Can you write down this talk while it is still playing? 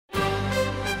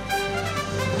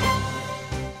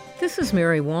This is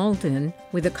Mary Walden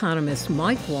with economist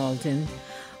Mike Walden,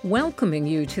 welcoming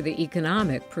you to the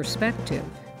Economic Perspective.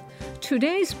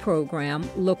 Today's program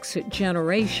looks at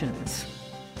generations.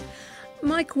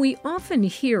 Mike, we often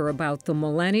hear about the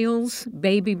millennials,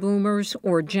 baby boomers,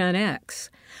 or Gen X.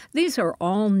 These are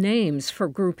all names for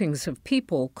groupings of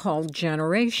people called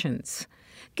generations.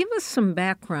 Give us some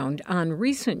background on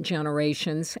recent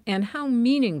generations and how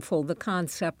meaningful the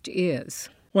concept is.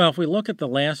 Well, if we look at the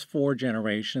last four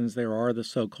generations, there are the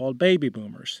so-called baby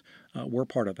boomers. We're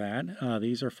part of that.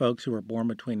 These are folks who were born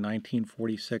between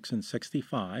 1946 and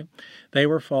 65. They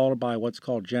were followed by what's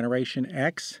called Generation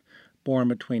X, born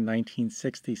between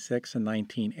 1966 and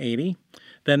 1980.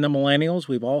 Then the millennials,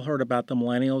 we've all heard about the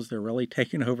millennials. They're really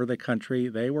taking over the country.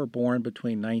 They were born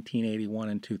between 1981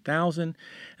 and 2000.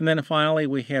 And then finally,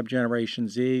 we have Generation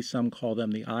Z. Some call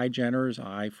them the iGeners,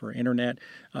 I for Internet,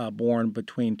 born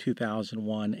between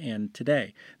 2001 and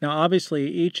today. Now, obviously,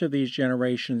 each of these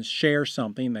generations share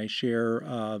something. They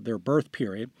share their birth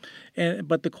period.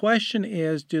 But the question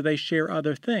is, do they share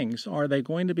other things? Are they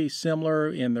going to be similar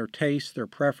in their tastes, their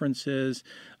preferences,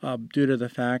 due to the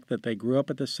fact that they grew up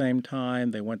at the same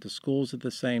time, they went to schools at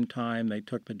the same time, they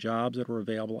took the jobs that were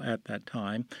available at that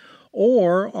time?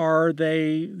 Or are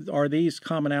these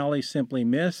commonalities simply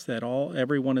missed, that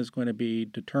everyone is going to be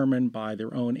determined by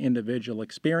their own individual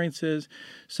experiences,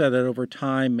 so that over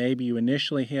time maybe you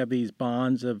initially have these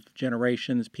bonds of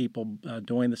generations, people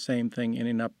doing the same thing,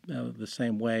 ending up the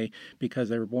same way because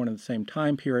they were born in the same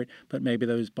time period, but maybe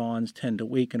those bonds tend to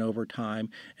weaken over time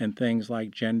and things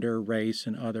like gender, race,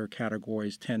 and other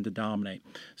categories tend to dominate.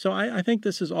 So I think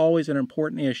this is always an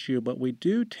important issue, but we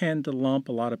do tend to lump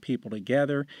a lot of people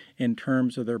together in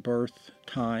terms of their birth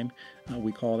time.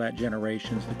 We call that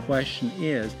generations. The question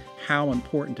is, how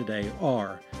important today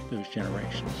are those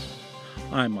generations?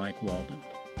 I'm Mike Walden.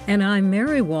 And I'm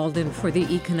Mary Walden for the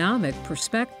Economic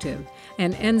Perspective,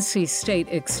 an NC State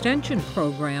Extension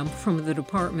program from the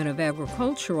Department of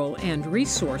Agricultural and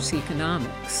Resource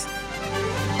Economics.